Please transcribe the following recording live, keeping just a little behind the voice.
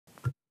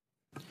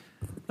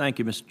Thank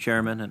you, Mr.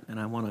 Chairman. And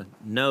I want to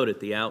note at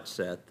the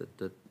outset that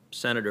the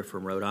senator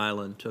from Rhode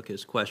Island took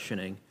his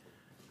questioning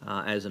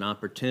as an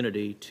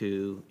opportunity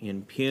to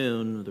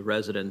impugn the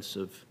residents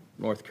of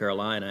North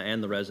Carolina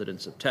and the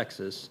residents of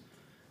Texas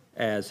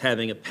as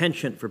having a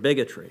penchant for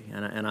bigotry.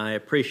 And I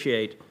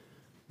appreciate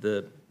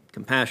the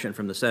compassion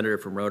from the senator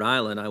from Rhode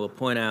Island. I will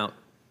point out,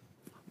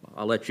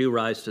 I'll let you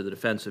rise to the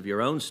defense of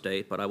your own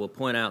state, but I will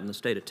point out in the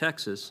state of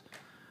Texas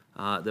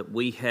that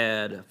we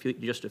had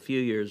just a few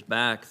years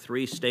back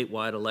 3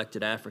 statewide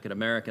elected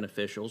African-American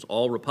officials,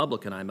 all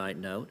Republican, I might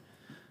note,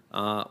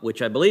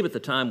 which I believe at the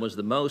time was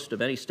the most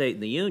of any state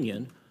in the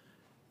Union,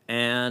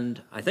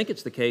 and I think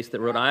it's the case that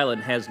Rhode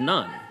Island has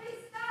none.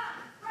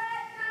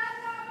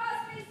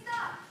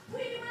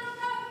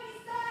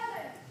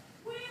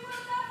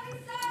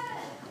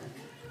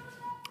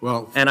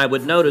 Well, and I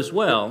would note as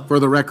well, for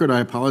the record, I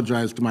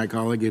apologize to my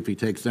colleague if he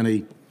takes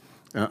any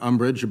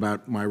umbrage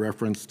about my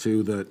reference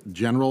to the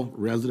general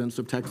residents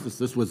of Texas.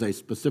 This was a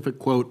specific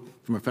quote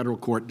from a federal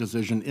court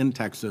decision in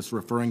Texas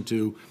referring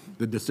to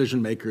the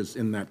decision makers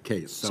in that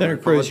case. So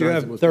Senator Cruz, you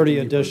have 30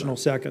 additional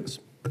seconds.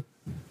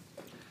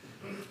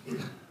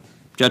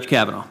 Judge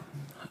Kavanaugh,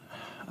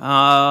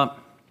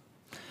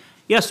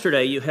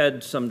 yesterday you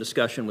had some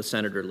discussion with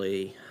Senator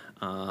Lee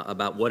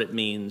about what it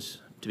means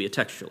to be a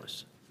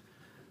textualist.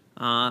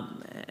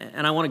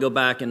 And I want to go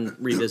back and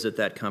revisit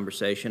that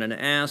conversation and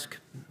ask,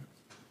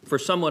 for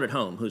someone at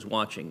home who's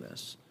watching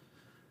this,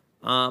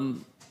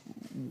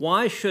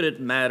 why should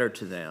it matter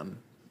to them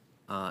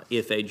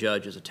if a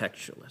judge is a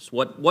textualist?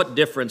 What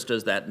difference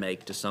does that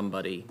make to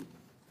somebody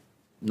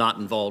not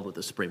involved with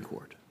the Supreme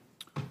Court?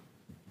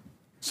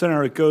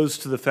 Senator, it goes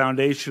to the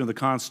foundation of the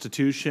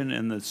Constitution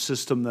and the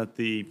system that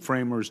the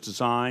framers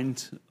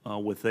designed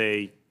with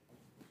a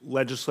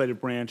legislative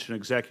branch, an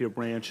executive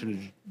branch,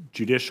 and a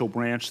judicial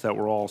branch that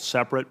were all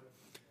separate.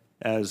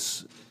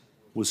 As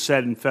was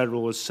said in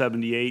Federalist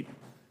 78,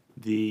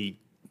 the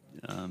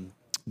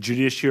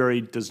judiciary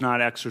does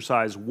not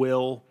exercise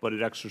will, but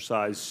it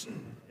exercises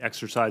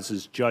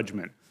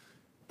judgment.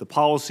 The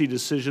policy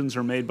decisions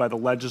are made by the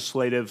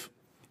legislative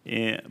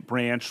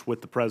branch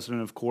with the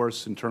president, of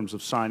course, in terms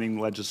of signing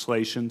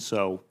legislation.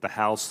 So the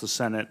House, the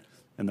Senate,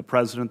 and the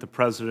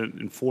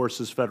president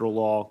enforces federal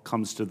law,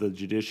 comes to the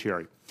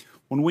judiciary.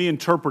 When we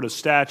interpret a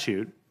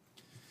statute,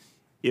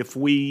 if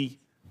we,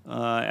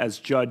 as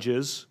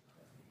judges,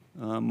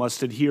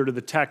 must adhere to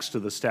the text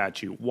of the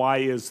statute. Why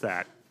is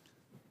that?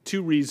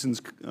 2 reasons,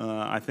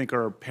 I think,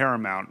 are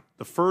paramount.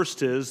 The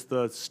first is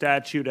the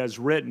statute as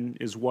written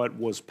is what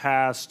was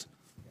passed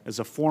as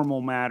a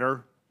formal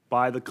matter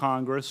by the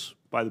Congress,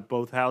 by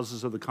both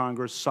houses of the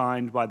Congress,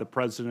 signed by the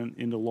President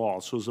into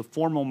law. So as a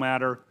formal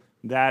matter,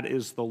 that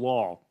is the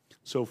law.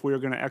 So if we are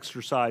going to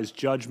exercise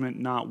judgment,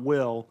 not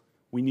will,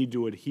 we need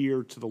to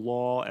adhere to the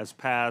law as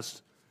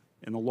passed,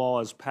 and the law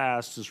as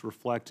passed is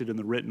reflected in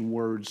the written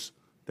words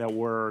that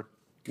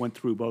went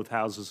through both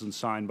houses and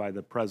signed by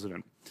the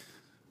President.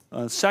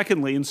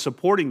 Secondly, in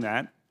supporting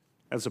that,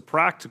 as a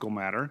practical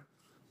matter,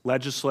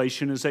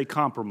 legislation is a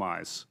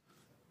compromise.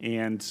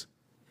 And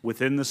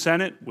within the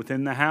Senate,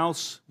 within the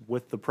House,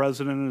 with the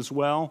President as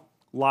well,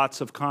 lots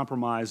of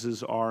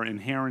compromises are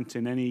inherent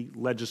in any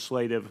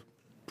legislative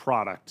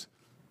product.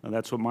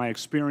 That's what my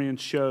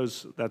experience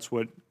shows. That's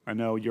what I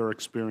know your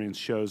experience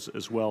shows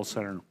as well,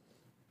 Senator.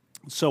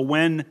 So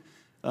when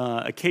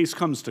a case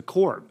comes to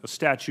court, a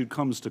statute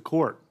comes to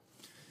court,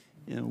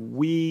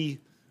 we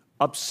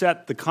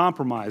upset the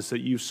compromise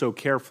that you so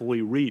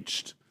carefully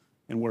reached,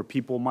 and where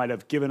people might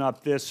have given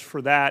up this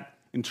for that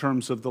in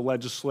terms of the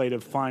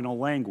legislative final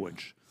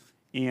language.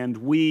 And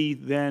we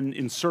then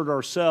insert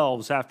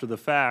ourselves after the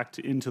fact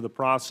into the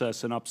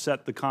process and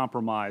upset the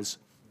compromise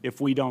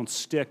if we don't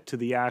stick to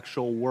the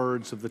actual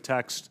words of the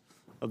text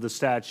of the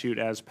statute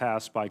as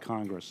passed by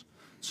Congress.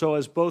 So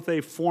as both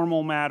a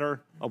formal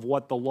matter of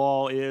what the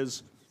law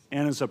is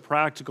and as a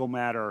practical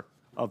matter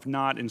of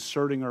not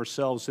inserting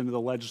ourselves into the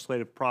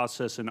legislative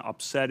process and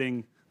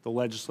upsetting the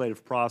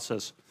legislative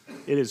process,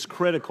 it is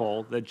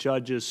critical that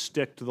judges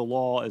stick to the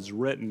law as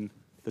written,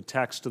 the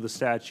text of the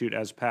statute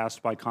as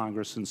passed by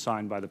Congress and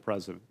signed by the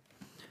President.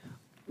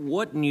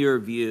 What, in your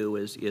view,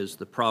 is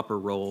the proper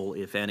role,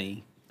 if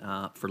any,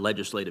 for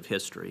legislative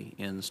history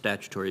in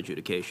statutory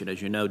adjudication?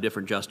 As you know,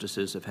 different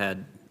justices have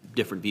had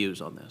different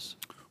views on this.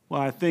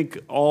 Well, I think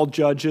all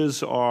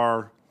judges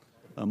are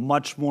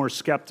much more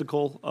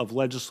skeptical of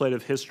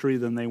legislative history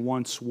than they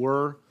once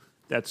were.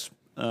 That's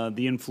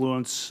the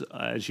influence,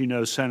 as you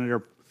know,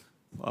 Senator,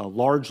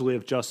 largely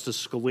of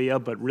Justice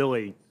Scalia, but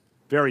really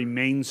very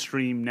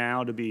mainstream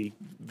now to be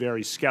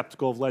very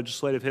skeptical of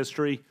legislative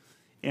history.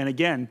 And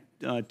again,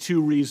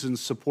 2 reasons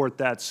support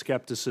that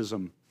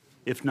skepticism,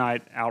 if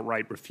not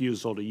outright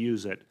refusal to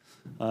use it.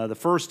 The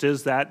first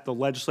is that the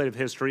legislative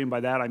history, and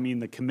by that I mean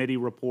the committee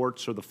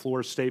reports or the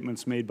floor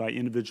statements made by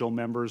individual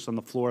members on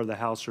the floor of the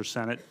House or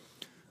Senate,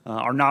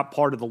 are not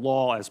part of the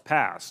law as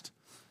passed.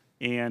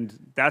 And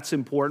that's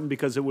important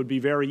because it would be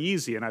very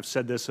easy, and I've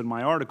said this in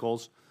my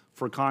articles,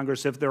 for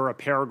Congress, if there were a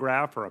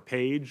paragraph or a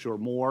page or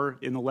more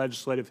in the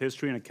legislative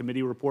history in a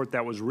committee report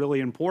that was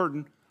really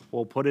important,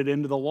 Well, put it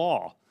into the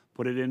law.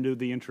 Put it into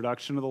the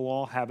introduction of the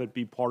law, have it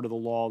be part of the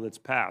law that's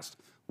passed.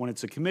 When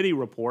it's a committee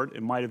report,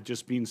 it might have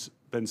just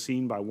been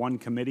seen by one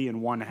committee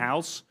in one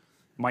house.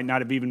 It might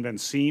not have even been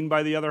seen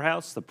by the other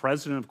house. The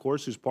president, of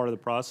course, who's part of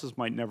the process,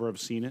 might never have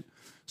seen it.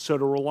 So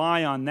to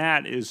rely on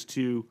that is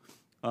to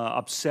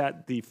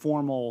upset the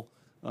formal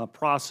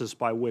process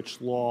by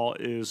which law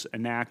is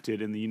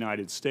enacted in the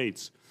United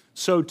States.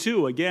 So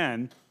too,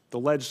 again, the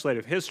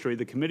legislative history,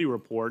 the committee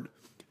report,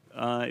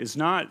 is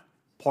not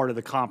part of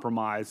the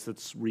compromise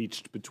that's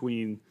reached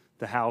between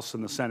the House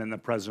and the Senate and the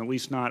President, at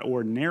least not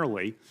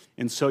ordinarily.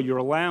 And so you're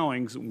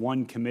allowing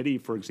one committee,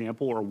 for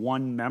example, or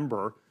one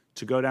member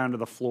to go down to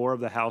the floor of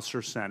the House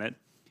or Senate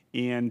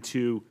and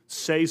to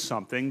say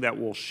something that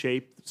will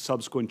shape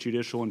subsequent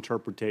judicial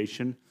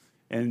interpretation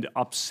and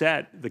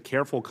upset the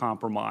careful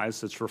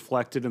compromise that's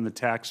reflected in the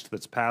text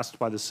that's passed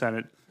by the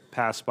Senate,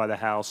 passed by the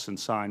House, and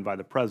signed by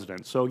the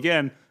President. So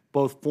again,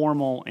 both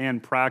formal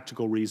and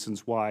practical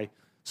reasons why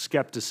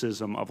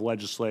skepticism of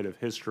legislative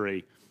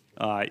history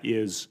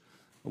is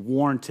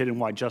warranted, and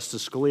why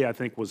Justice Scalia, I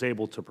think, was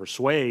able to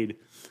persuade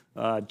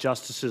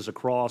justices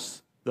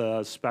across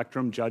the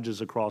spectrum,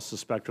 judges across the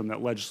spectrum,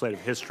 that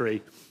legislative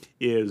history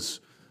is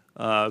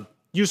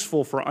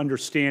useful for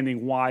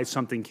understanding why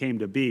something came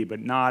to be, but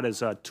not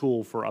as a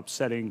tool for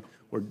upsetting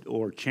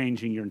or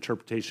changing your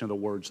interpretation of the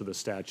words of the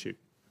statute.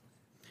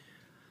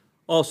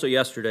 Also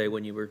yesterday,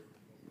 when you were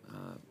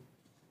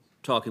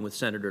talking with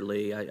Senator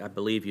Lee, I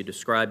believe you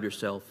described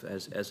yourself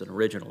as an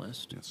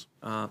originalist. Yes.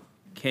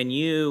 Can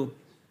you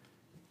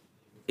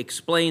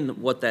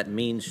explain what that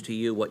means to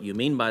you, what you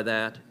mean by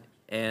that,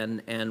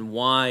 and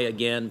why,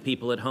 again,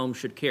 people at home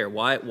should care,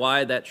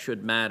 why that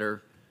should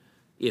matter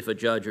if a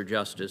judge or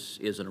justice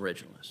is an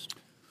originalist?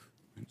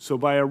 So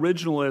by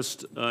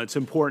originalist, it's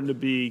important to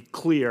be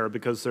clear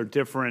because there are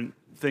different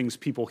things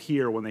people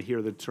hear when they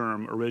hear the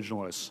term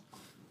originalist.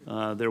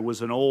 There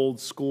was an old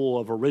school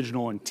of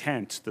original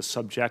intent, the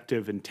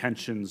subjective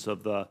intentions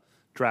of the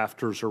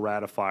drafters or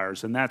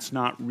ratifiers, and that's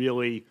not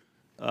really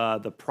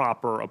the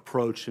proper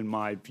approach in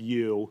my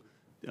view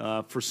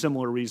for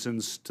similar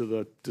reasons to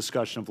the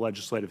discussion of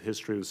legislative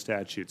history with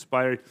statutes.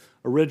 By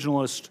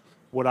originalist,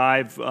 what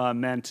I've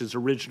meant is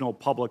original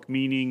public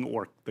meaning,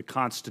 or the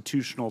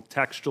constitutional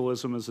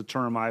textualism is a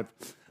term I've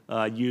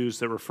used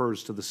that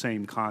refers to the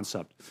same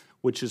concept,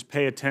 which is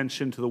pay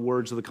attention to the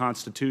words of the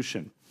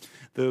Constitution.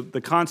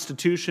 The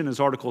Constitution, as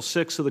Article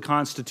 6 of the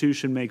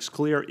Constitution makes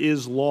clear,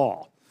 is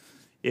law.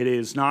 It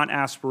is not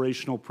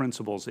aspirational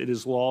principles. It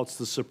is law. It's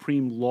the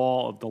supreme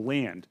law of the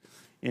land.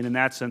 And in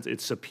that sense,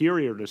 it's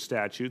superior to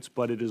statutes,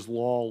 but it is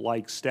law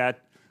like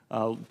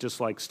just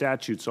like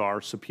statutes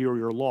are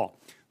superior law.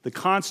 The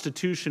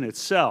Constitution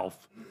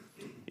itself,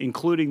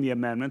 including the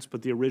amendments,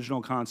 but the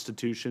original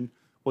Constitution,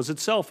 was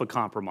itself a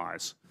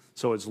compromise.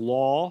 So it's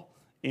law,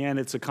 and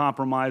it's a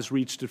compromise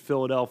reached at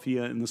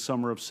Philadelphia in the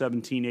summer of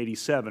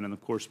 1787. And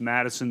of course,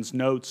 Madison's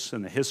notes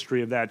and the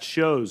history of that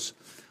shows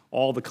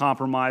all the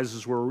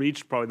compromises were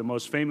reached. Probably the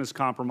most famous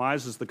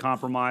compromise is the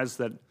compromise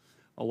that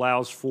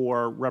allows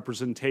for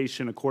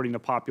representation according to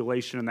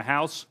population in the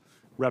House,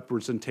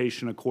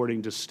 representation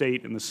according to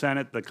state in the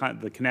Senate,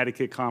 the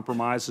Connecticut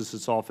Compromise, as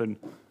it's often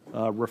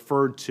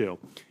referred to.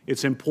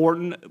 It's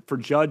important for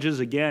judges,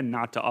 again,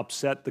 not to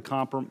upset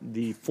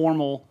the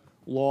formal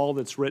law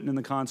that's written in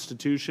the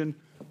Constitution,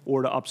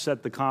 or to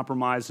upset the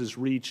compromises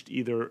reached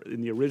either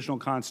in the original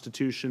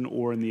Constitution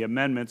or in the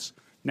amendments.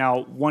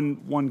 Now,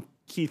 one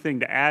key thing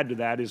to add to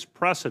that is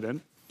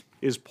precedent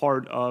is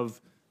part of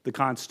the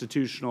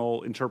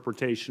constitutional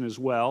interpretation as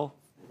well,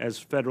 as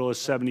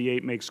Federalist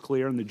 78 makes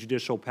clear, and the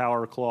Judicial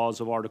Power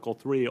Clause of Article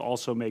 3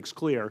 also makes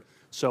clear.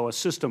 So a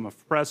system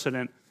of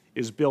precedent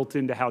is built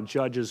into how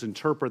judges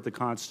interpret the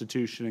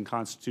Constitution in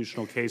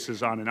constitutional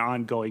cases on an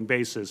ongoing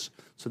basis.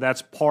 So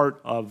that's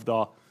part of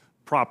the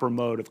proper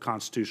mode of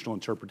constitutional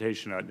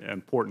interpretation, an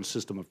important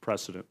system of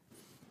precedent.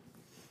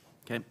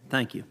 Okay,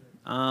 thank you.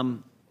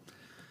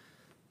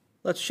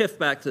 Let's shift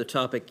back to the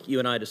topic you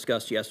and I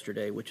discussed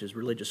yesterday, which is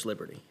religious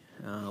liberty,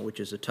 which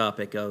is a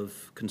topic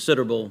of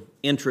considerable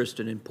interest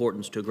and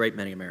importance to a great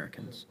many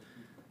Americans.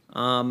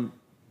 In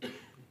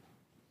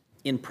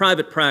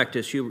private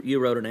practice, you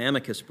wrote an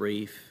amicus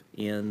brief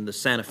in the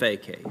Santa Fe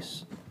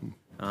case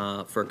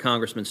for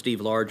Congressman Steve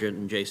Largent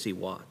and J.C.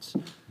 Watts.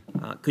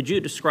 Could you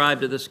describe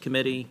to this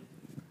committee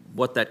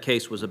what that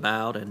case was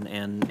about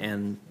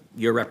and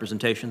your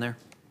representation there?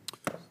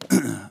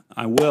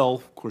 I will.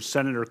 Of course,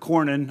 Senator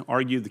Cornyn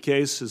argued the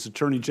case as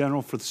Attorney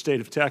General for the state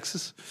of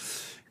Texas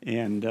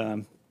and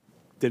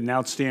did an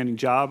outstanding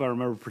job. I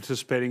remember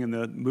participating in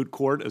the moot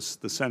court, as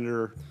the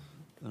senator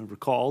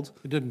recalled.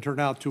 It didn't turn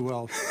out too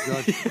well,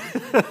 Judge.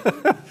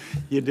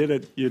 You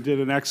did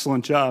an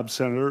excellent job,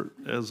 Senator,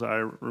 as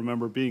I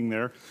remember being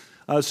there.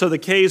 So the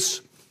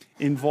case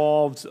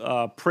involved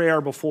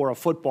prayer before a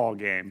football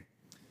game.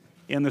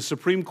 And the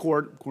Supreme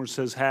Court, of course,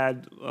 has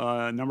had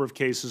a number of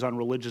cases on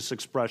religious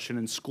expression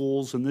in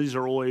schools, and these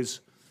are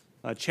always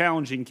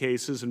challenging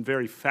cases and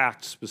very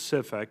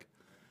fact-specific.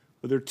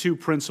 But there are two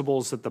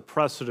principles that the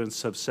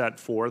precedents have set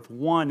forth.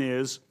 One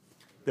is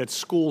that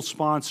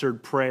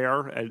school-sponsored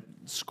prayer at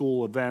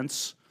school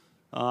events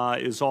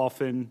is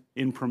often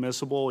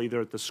impermissible,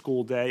 either at the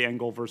school day,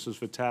 Engel versus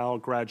Vitale,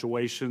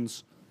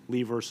 graduations,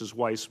 Lee versus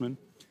Weissman.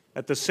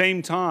 At the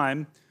same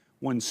time,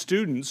 when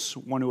students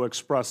want to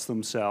express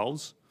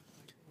themselves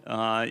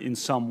in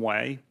some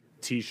way,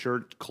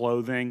 T-shirt,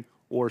 clothing,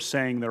 or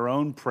saying their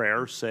own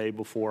prayer, say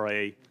before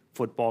a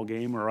football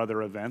game or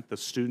other event, the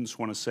students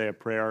want to say a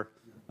prayer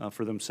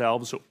for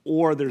themselves,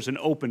 or there's an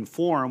open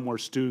forum where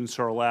students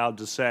are allowed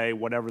to say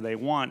whatever they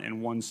want,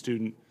 and one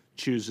student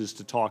chooses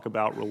to talk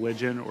about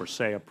religion or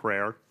say a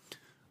prayer.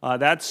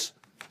 That's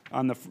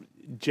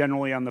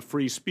generally on the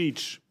free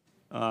speech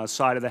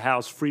side of the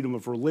House, freedom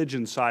of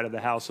religion side of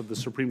the House of the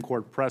Supreme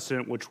Court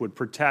precedent, which would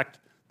protect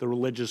the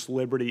religious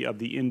liberty of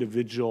the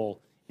individual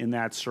in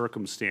that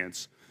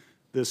circumstance.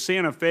 The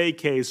Santa Fe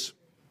case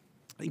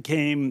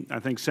came, I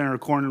think Senator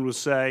Cornyn would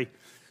say,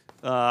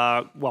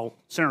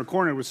 Senator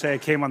Cornyn would say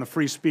it came on the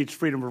free speech,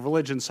 freedom of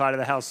religion side of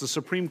the House. The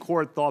Supreme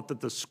Court thought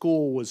that the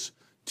school was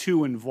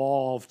too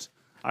involved,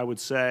 I would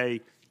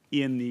say,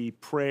 in the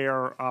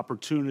prayer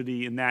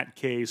opportunity in that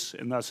case,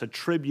 and thus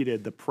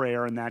attributed the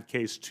prayer in that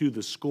case to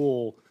the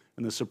school.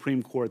 And the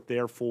Supreme Court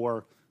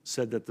therefore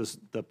said that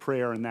the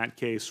prayer in that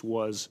case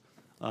was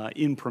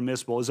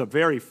impermissible. It was a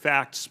very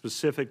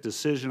fact-specific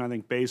decision, I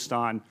think, based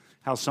on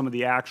how some of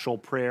the actual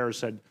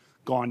prayers had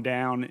gone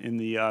down in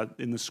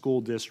the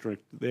school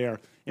district there.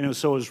 And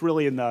so it was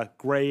really in the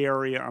gray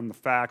area on the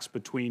facts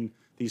between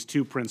these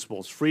two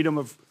principles: freedom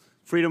of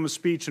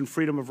speech and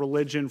freedom of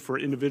religion for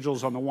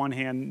individuals on the one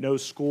hand, no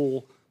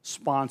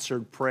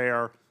school-sponsored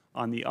prayer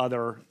on the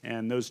other,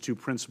 and those two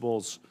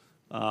principles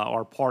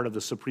are part of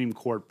the Supreme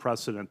Court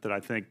precedent that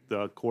I think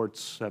the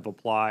courts have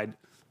applied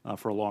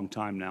for a long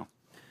time now.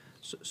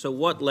 So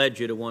what led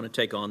you to want to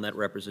take on that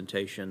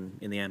representation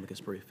in the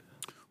amicus brief?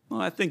 Well,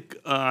 I think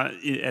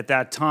at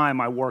that time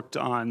I worked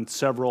on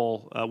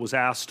was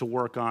asked to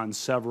work on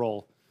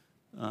several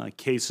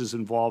cases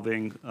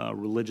involving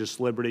religious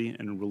liberty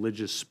and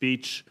religious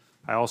speech.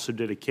 I also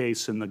did a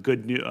case in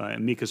the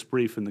amicus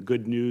brief in the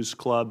Good News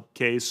Club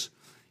case,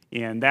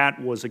 and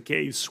that was a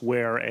case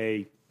where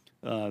a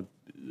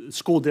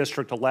school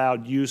district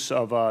allowed use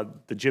of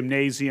the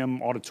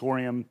gymnasium,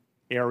 auditorium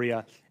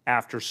area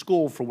after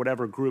school for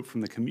whatever group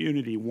from the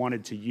community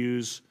wanted to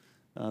use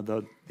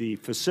the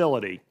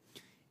facility.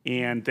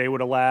 And they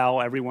would allow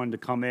everyone to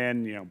come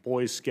in,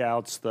 Boy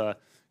Scouts, the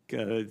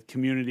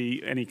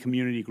community, any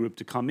community group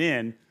to come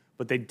in,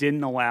 but they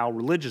didn't allow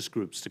religious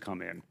groups to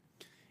come in.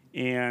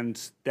 And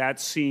that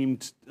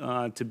seemed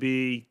to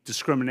be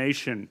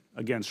discrimination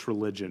against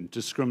religion,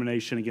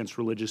 discrimination against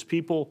religious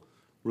people,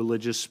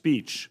 religious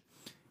speech.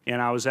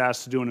 And I was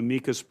asked to do an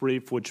amicus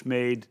brief, which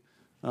made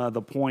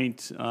the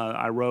point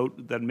I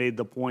wrote that made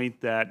the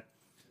point that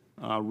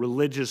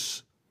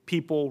religious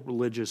people,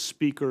 religious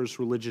speakers,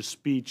 religious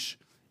speech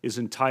is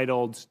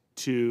entitled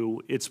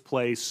to its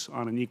place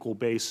on an equal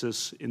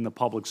basis in the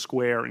public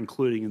square,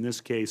 including, in this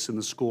case, in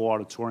the school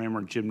auditorium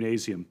or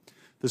gymnasium.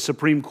 The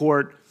Supreme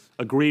Court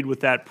agreed with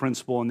that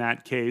principle in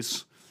that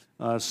case,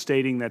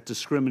 stating that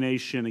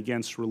discrimination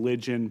against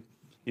religion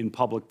in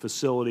public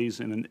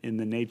facilities and in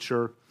the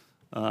nature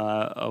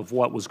of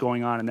what was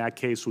going on in that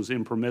case was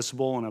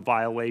impermissible and a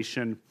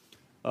violation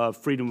of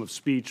freedom of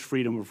speech,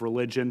 freedom of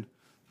religion,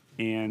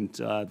 and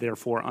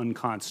therefore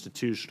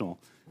unconstitutional.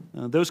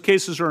 Those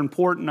cases are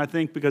important, I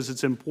think, because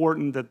it's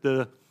important that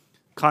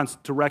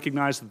to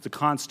recognize that the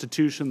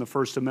Constitution, the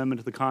First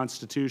Amendment to the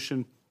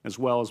Constitution, as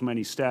well as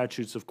many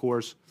statutes, of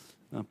course,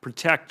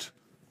 protect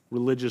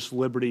religious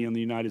liberty in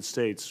the United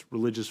States,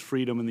 religious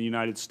freedom in the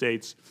United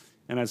States.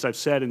 And as I've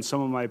said in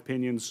some of my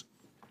opinions,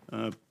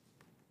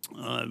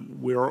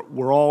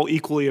 we're all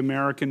equally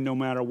American no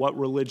matter what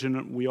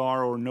religion we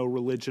are or no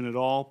religion at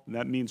all.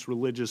 That means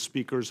religious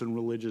speakers and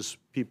religious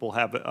people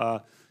have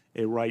a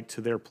right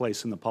to their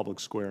place in the public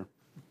square.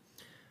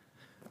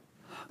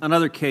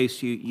 Another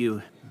case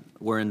you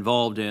were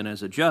involved in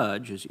as a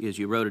judge is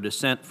you wrote a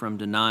dissent from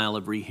denial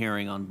of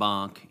rehearing en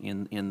banc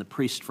in the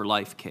Priest for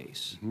Life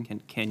case. Mm-hmm.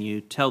 Can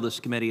you tell this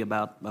committee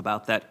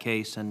about that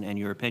case and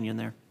your opinion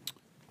there?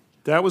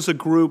 That was a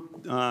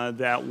group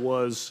that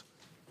was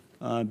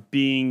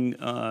being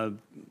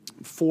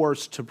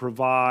forced to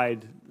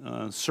provide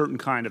certain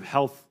kind of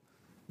health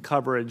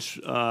coverage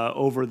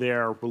over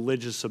their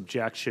religious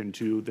objection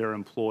to their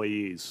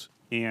employees.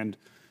 And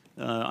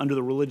under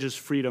the Religious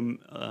Freedom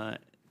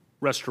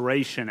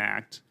Restoration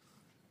Act,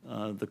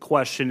 the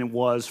question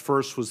was,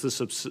 first, was this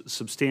a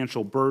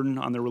substantial burden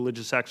on the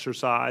religious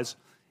exercise?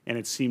 And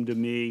it seemed to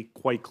me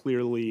quite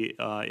clearly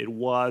it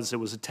was. It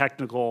was a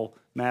technical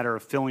matter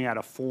of filling out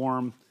a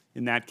form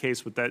in that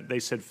case, but that they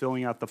said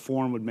filling out the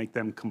form would make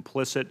them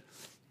complicit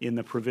in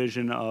the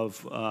provision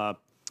of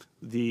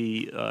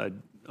the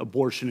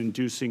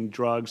abortion-inducing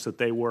drugs that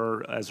they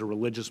were, as a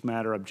religious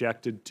matter,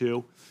 objected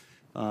to.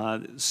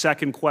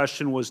 Second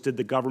question was, did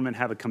the government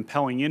have a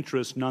compelling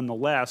interest,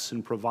 nonetheless,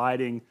 in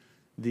providing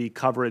the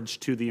coverage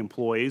to the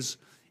employees?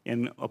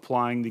 in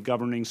applying the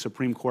governing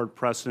Supreme Court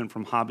precedent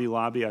from Hobby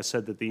Lobby? I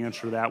said that the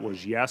answer to that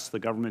was yes. The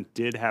government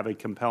did have a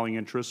compelling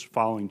interest,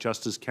 following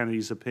Justice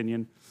Kennedy's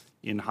opinion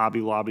in Hobby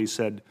Lobby,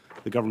 said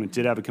the government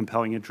did have a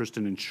compelling interest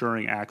in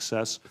ensuring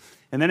access.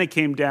 And then it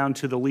came down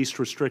to the least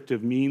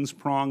restrictive means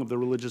prong of the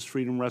Religious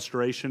Freedom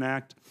Restoration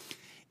Act.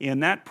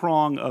 And that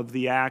prong of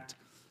the act,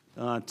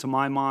 to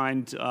my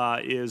mind,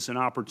 is an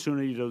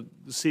opportunity to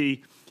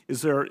see,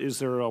 is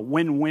there a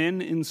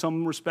win-win in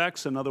some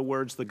respects? In other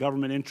words, the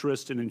government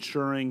interest in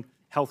ensuring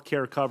health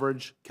care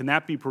coverage, can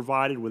that be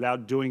provided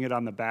without doing it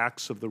on the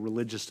backs of the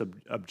religious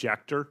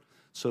objector?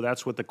 So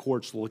that's what the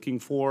court's looking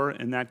for.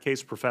 In that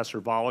case, Professor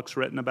Volok's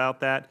written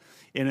about that.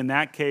 And in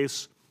that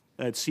case,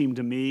 it seemed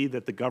to me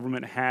that the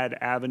government had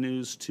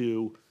avenues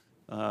to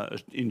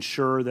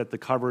ensure that the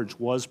coverage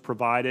was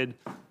provided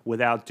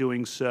without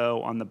doing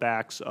so on the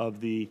backs of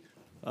the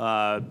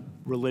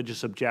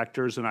religious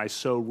objectors, and I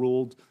so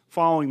ruled,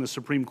 following the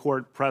Supreme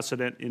Court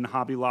precedent in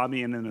Hobby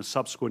Lobby and in a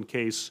subsequent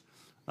case,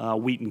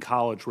 Wheaton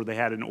College, where they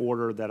had an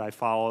order that I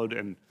followed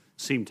and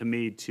seemed to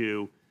me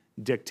to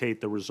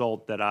dictate the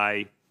result that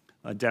I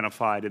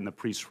identified in the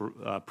Priest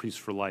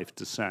for Life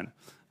dissent.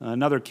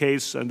 Another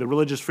case, the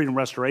Religious Freedom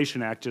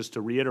Restoration Act, just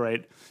to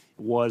reiterate,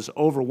 was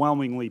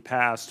overwhelmingly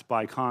passed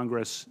by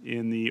Congress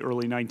in the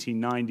early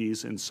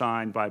 1990s and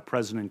signed by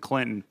President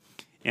Clinton,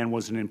 and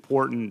was an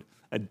important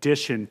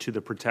addition to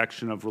the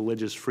protection of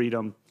religious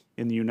freedom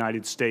in the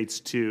United States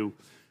to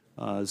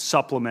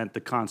supplement the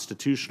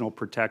constitutional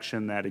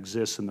protection that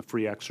exists in the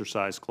Free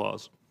Exercise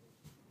Clause.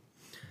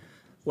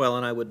 Well,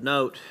 and I would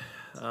note,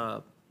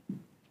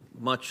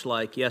 much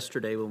like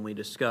yesterday when we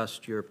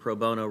discussed your pro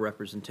bono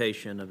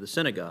representation of the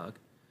synagogue,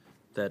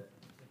 that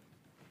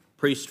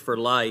Priest for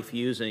Life,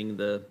 using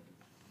the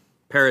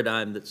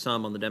paradigm that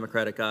some on the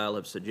Democratic aisle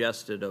have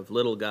suggested of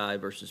little guy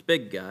versus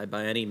big guy,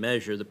 by any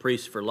measure, the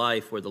Priests for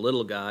Life were the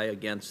little guy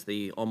against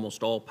the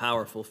almost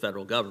all-powerful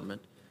federal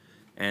government.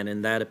 And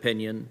in that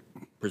opinion,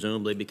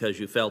 presumably because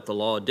you felt the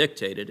law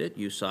dictated it,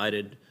 you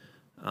sided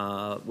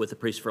with the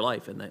Priests for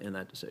Life in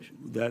that decision.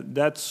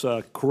 That's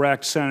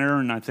correct, Senator,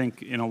 and I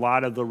think in a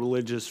lot of the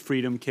religious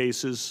freedom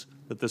cases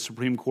that the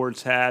Supreme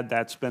Court's had,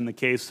 that's been the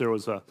case. There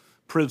was a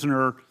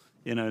prisoner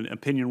in an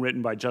opinion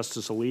written by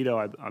Justice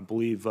Alito, I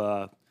believe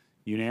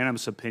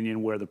unanimous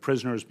opinion, where the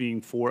prisoner is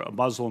being a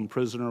Muslim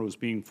prisoner was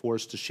being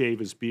forced to shave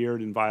his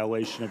beard in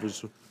violation of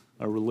his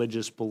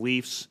religious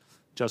beliefs.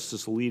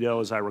 Justice Alito,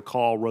 as I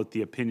recall, wrote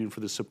the opinion for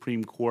the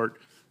Supreme Court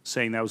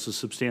saying that was a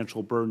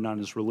substantial burden on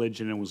his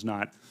religion and was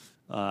not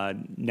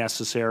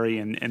necessary,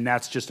 and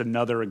that's just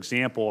another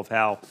example of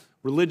how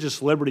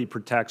religious liberty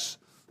protects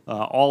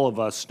all of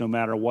us, no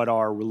matter what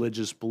our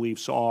religious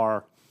beliefs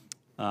are,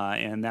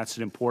 and that's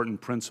an important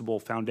principle,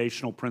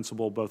 foundational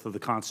principle, both of the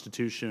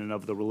Constitution and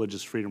of the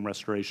Religious Freedom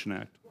Restoration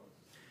Act.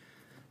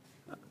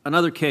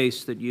 Another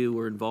case that you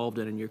were involved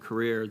in your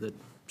career that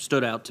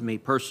stood out to me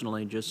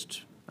personally,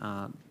 just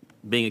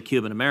being a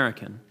Cuban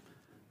American,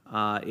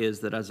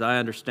 is that, as I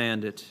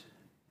understand it,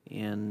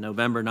 in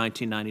November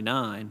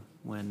 1999,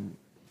 when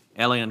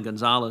Elian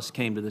Gonzalez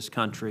came to this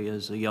country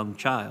as a young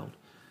child,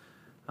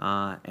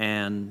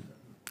 and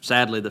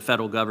sadly the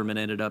federal government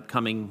ended up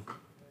coming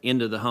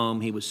into the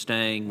home he was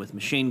staying with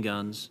machine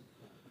guns,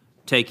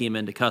 taking him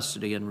into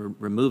custody and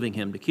removing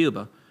him to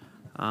Cuba.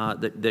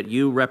 That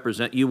you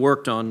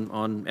worked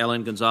on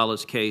Elian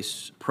Gonzalez's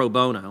case pro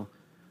bono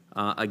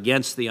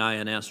against the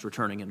INS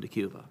returning him to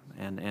Cuba,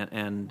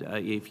 and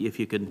if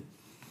you could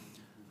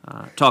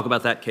talk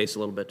about that case a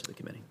little bit to the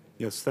committee.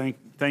 Yes,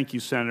 thank you,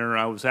 Senator.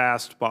 I was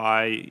asked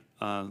by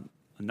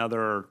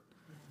another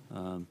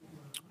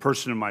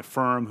person in my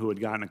firm who had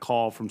gotten a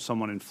call from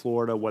someone in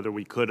Florida whether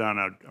we could, on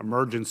an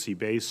emergency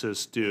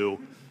basis, do,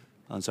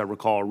 as I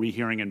recall, a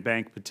rehearing and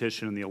bank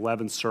petition in the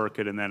 11th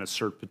Circuit and then a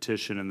cert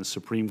petition in the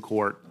Supreme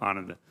Court on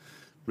a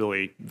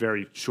really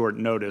very short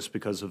notice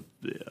because of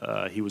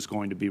he was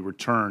going to be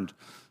returned.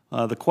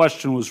 The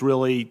question was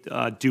really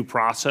due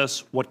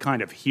process. What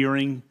kind of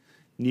hearing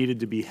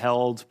needed to be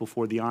held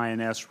before the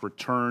INS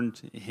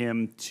returned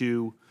him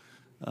to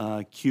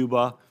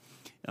Cuba?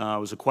 It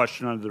was a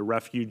question under the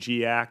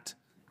Refugee Act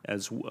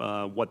as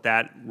what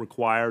that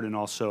required, and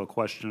also a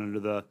question under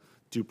the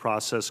Due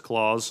Process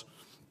Clause.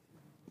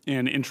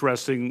 And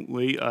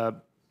interestingly,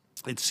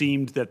 it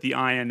seemed that the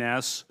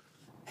INS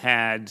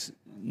had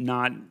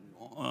not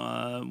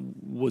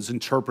was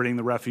interpreting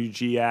the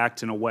Refugee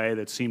Act in a way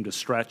that seemed a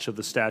stretch of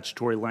the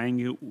statutory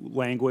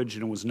language,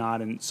 and it was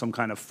not in some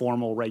kind of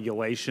formal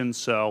regulation.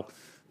 So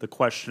the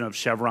question of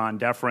Chevron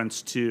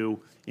deference to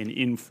an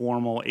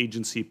informal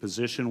agency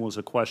position was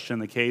a question in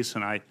the case,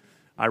 and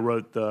I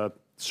wrote the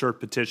cert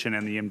petition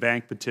and the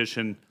in-bank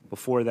petition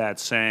before that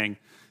saying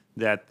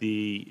that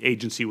the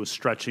agency was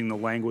stretching the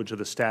language of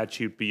the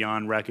statute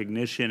beyond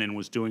recognition and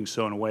was doing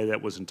so in a way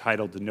that was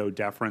entitled to no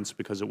deference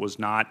because it was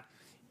not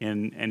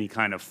in any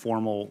kind of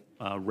formal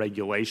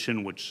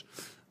regulation, which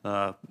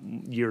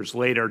years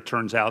later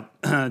turns out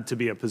to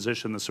be a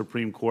position the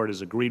Supreme Court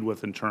has agreed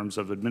with in terms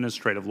of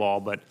administrative law.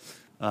 But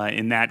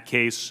in that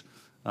case,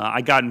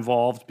 I got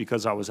involved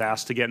because I was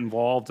asked to get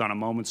involved on a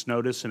moment's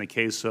notice in a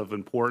case of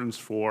importance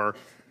for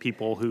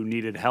people who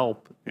needed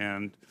help.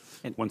 And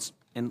once.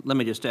 And let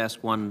me just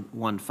ask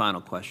one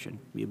final question.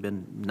 You've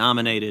been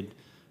nominated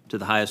to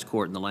the highest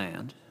court in the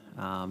land.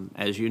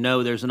 As you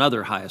know, there's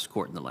another highest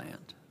court in the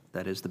land.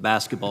 That is the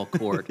basketball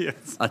court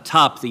Yes.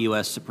 atop the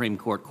U.S. Supreme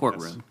Court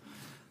courtroom.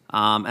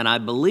 Yes. And I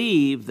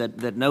believe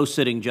that no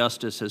sitting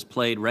justice has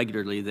played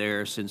regularly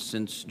there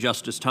since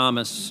Justice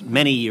Thomas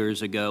many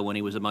years ago when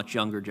he was a much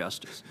younger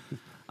justice.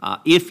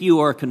 If you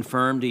are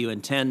confirmed, do you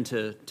intend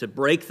to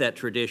break that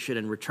tradition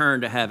and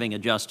return to having a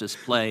justice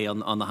play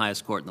on the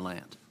highest court in the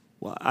land?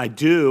 Well, I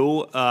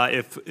do.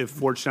 If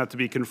fortunate enough to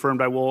be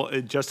confirmed, I will.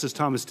 Justice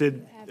Thomas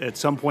did at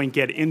some point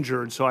get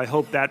injured, so I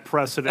hope that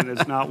precedent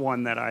is not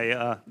one that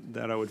I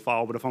would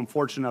follow. But if I'm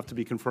fortunate enough to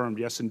be confirmed,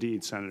 yes,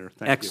 indeed, Senator.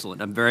 Thank you.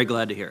 Excellent. I'm very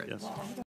glad to hear it. Yes.